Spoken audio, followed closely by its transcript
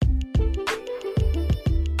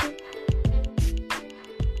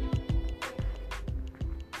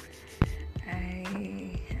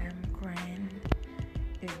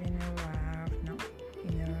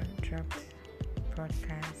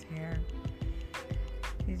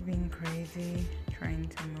crazy trying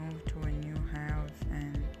to move to a new house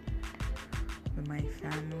and with my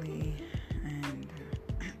family and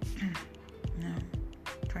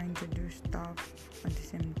trying to do stuff at the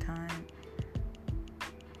same time.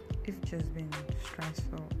 It's just been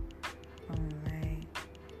stressful all day.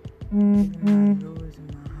 Even my lows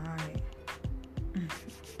and my high. And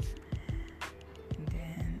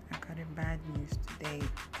then I got a bad news today.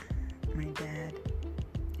 My dad,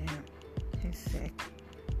 he's sick.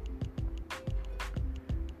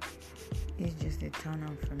 It's just a turn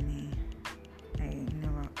on for me. I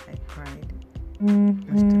cried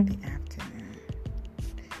most of the afternoon.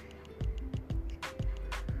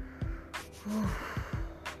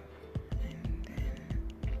 And then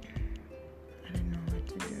I don't know what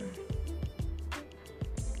to do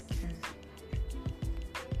because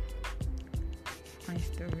my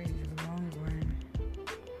story is a long one.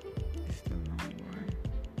 It's a long one.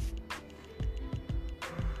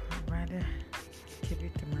 I'd rather keep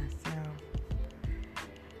it to myself.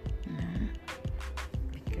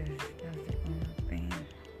 Because that's the only thing.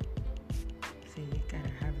 So you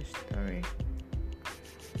gotta have a story.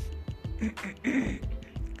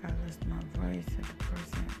 I lost my voice at the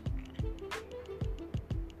person.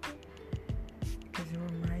 Because who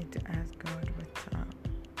am I to ask God what's up?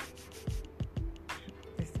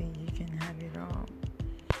 They say you can have it all,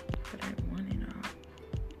 but I want it all.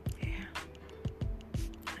 Yeah,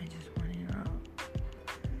 I just want it all.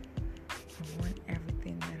 I want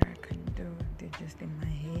everything that I can do. They're just in my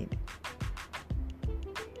head.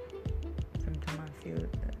 Sometimes I feel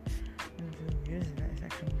that I'm so useless. I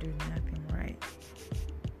can do nothing right.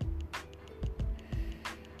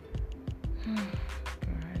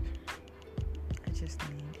 God, I just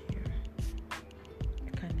need you. I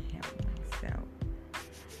can't help myself.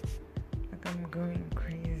 Like I'm going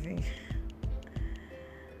crazy.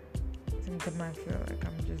 Sometimes I feel like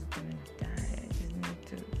I'm just gonna die. I just need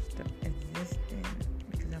to stop existing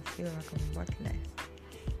because I feel like I'm worthless.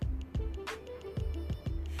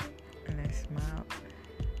 And I smile.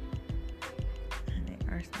 And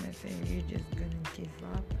I ask myself, you're just gonna give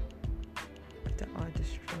up after all the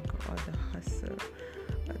struggle, all the hustle,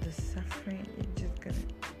 all the suffering. You're just gonna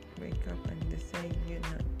wake up and decide you're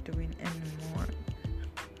not doing anymore.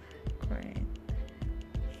 Crying.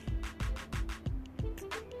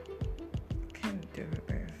 Can't do it.